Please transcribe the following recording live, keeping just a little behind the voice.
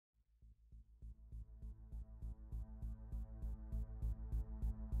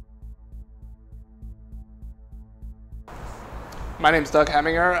My name's Doug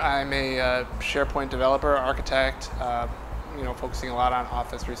Hemminger. I'm a SharePoint developer, architect, focusing a lot on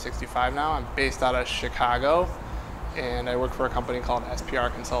Office 365 now. I'm based out of Chicago, and I work for a company called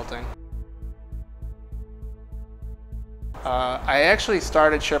SPR Consulting. I actually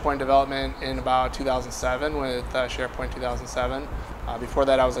started SharePoint development in about 2007 with SharePoint 2007. Before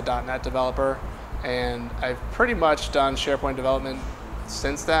that, I was a .NET developer, and I've pretty much done SharePoint development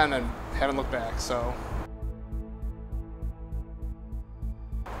since then and haven't looked back. So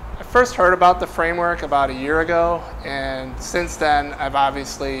I first heard about the framework about a year ago, and since then I've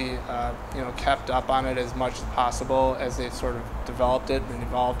obviously kept up on it as much as possible as they've sort of developed it and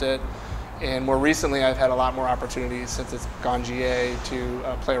evolved it. And more recently I've had a lot more opportunities since it's gone GA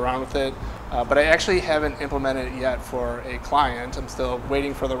to play around with it. But I actually haven't implemented it yet for a client. I'm still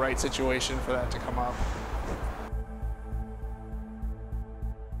waiting for the right situation for that to come up.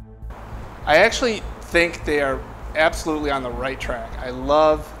 I actually think they are absolutely on the right track. I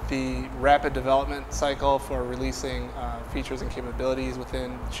love the rapid development cycle for releasing features and capabilities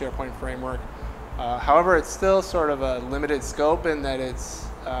within SharePoint Framework. However, it's still sort of a limited scope in that it's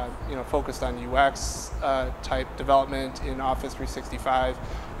focused on UX type development in Office 365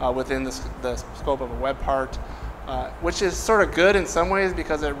 within the scope of a web part, which is sort of good in some ways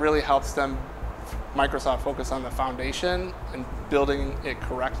because it really helps them, Microsoft, focus on the foundation and building it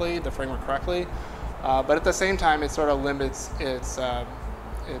correctly, the framework correctly. But at the same time, it sort of limits its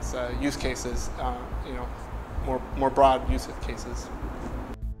use cases, more broad use cases.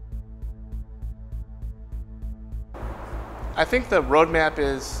 I think the roadmap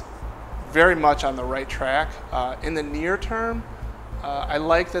is very much on the right track. In the near term, I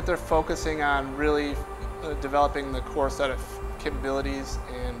like that they're focusing on really developing the core set of capabilities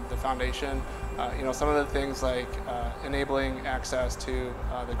and the foundation. Some of the things like enabling access to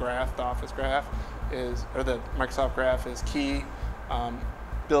the graph, the Office graph, or the Microsoft graph is key.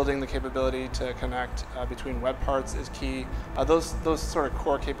 Building the capability to connect between web parts is key. Those sort of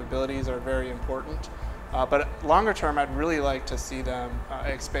core capabilities are very important. But longer term, I'd really like to see them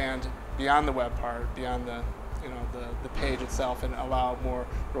expand beyond the web part, beyond the page itself, and allow more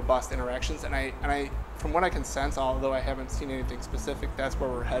robust interactions. And I, from what I can sense, although I haven't seen anything specific, that's where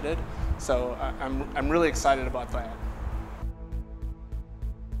we're headed. So I'm really excited about that.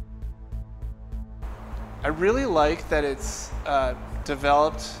 I really like that it's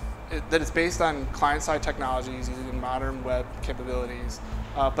that it's based on client-side technologies using modern web capabilities,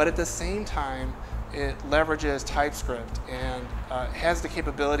 but at the same time, it leverages TypeScript and has the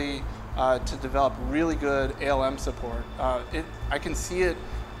capability to develop really good ALM support. I can see it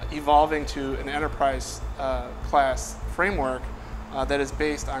evolving to an enterprise class framework that is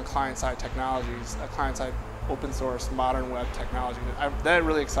based on client-side technologies, client-side open source modern web technology. That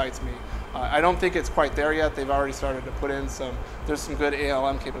really excites me. I don't think it's quite there yet. They've already started to put in there's some good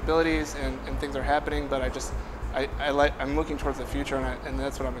ALM capabilities and things are happening, but I'm looking towards the future, and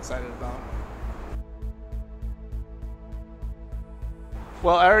that's what I'm excited about.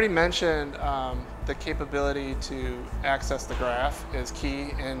 Well, I already mentioned the capability to access the graph is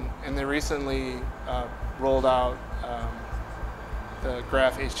key, and they recently rolled out the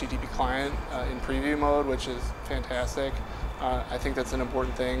Graph HTTP client in preview mode, which is fantastic. I think that's an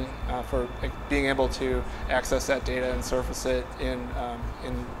important thing for being able to access that data and surface it in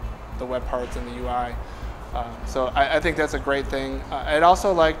the web parts and the UI. So I think that's a great thing. I'd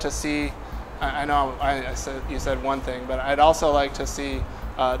also like to see, I know you said one thing, but I'd also like to see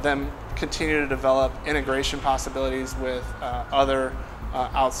them continue to develop integration possibilities with other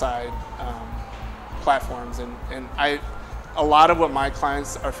outside platforms. And a lot of what my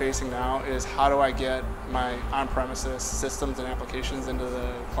clients are facing now is how do I get my on-premises systems and applications into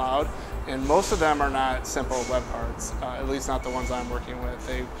the cloud? And most of them are not simple web parts, at least not the ones I'm working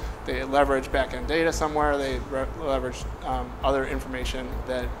with. They leverage back-end data somewhere. They leverage other information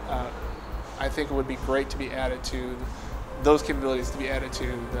that I think it would be great to be added to, those capabilities to be added to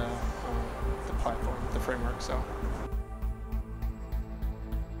the platform, the framework. So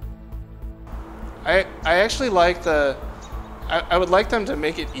I actually like I would like them to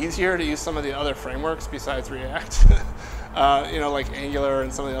make it easier to use some of the other frameworks besides React, like Angular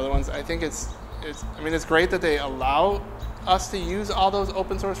and some of the other ones. I think it's great that they allow us to use all those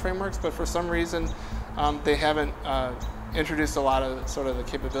open source frameworks, but for some reason they haven't introduced a lot of sort of the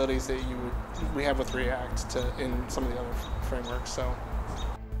capabilities that we have with React in some of the other frameworks. So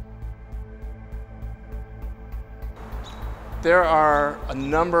there are a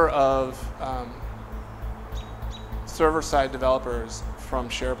number of server-side developers from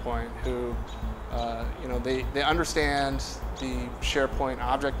SharePoint who, you know, they understand the SharePoint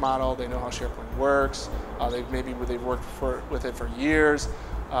object model. They know how SharePoint works. They've worked with it for years,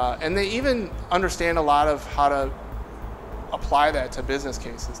 and they even understand a lot of how to apply that to business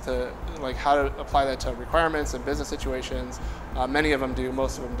cases, to like how to apply that to requirements and business situations. Many of them do,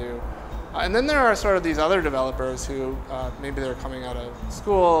 most of them do. And then there are sort of these other developers who maybe they're coming out of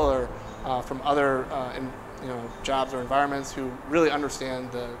school or from other jobs or environments who really understand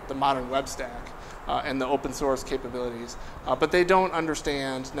the modern web stack and the open source capabilities, but they don't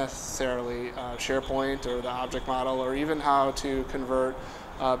understand necessarily SharePoint or the object model or even how to convert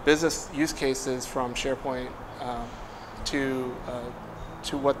business use cases from SharePoint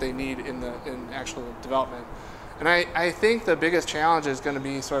to what they need in actual development. And I think the biggest challenge is going to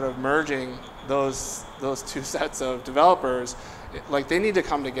be sort of merging those two sets of developers. Like they need to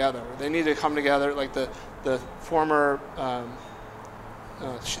come together. They need to come together. Like the former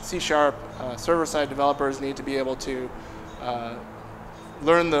C# server-side developers need to be able to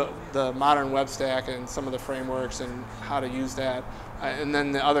learn the modern web stack and some of the frameworks and how to use that. And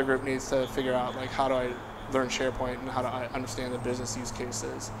then the other group needs to figure out like how do I learn SharePoint and how to understand the business use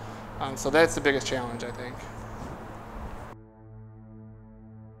cases. So that's the biggest challenge, I think.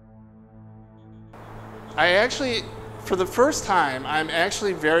 For the first time, I'm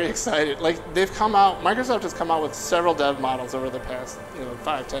actually very excited. Like Microsoft has come out with several dev models over the past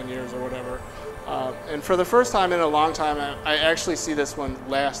 5-10 years or whatever. And for the first time in a long time, I actually see this one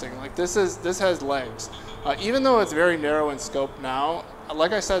lasting. Like this has legs. Even though it's very narrow in scope now,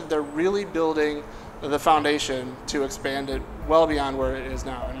 like I said, they're really building the foundation to expand it well beyond where it is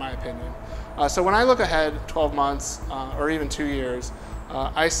now, in my opinion. So when I look ahead 12 months or even 2 years,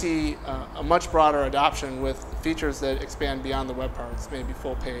 I see a much broader adoption with features that expand beyond the web parts, maybe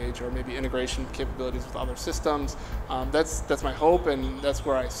full page or maybe integration capabilities with other systems. That's my hope, and that's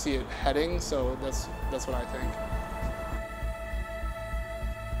where I see it heading. So that's what I think.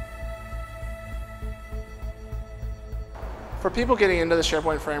 For people getting into the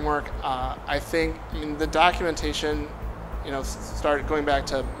SharePoint framework, I mean, the documentation, started going back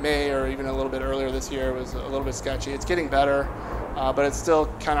to May or even a little bit earlier this year, was a little bit sketchy. It's getting better, but it's still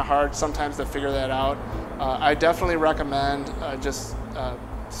kind of hard sometimes to figure that out. I definitely recommend just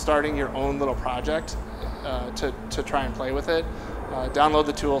starting your own little project to try and play with it. Download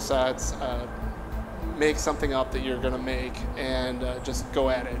the tool sets, make something up that you're going to make, and just go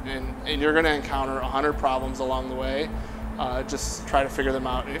at it. And you're going to encounter 100 problems along the way. Just try to figure them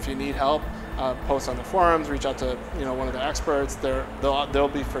out. If you need help, post on the forums, reach out to one of the experts. There'll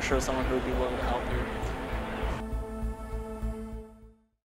be for sure someone who would be willing to help you.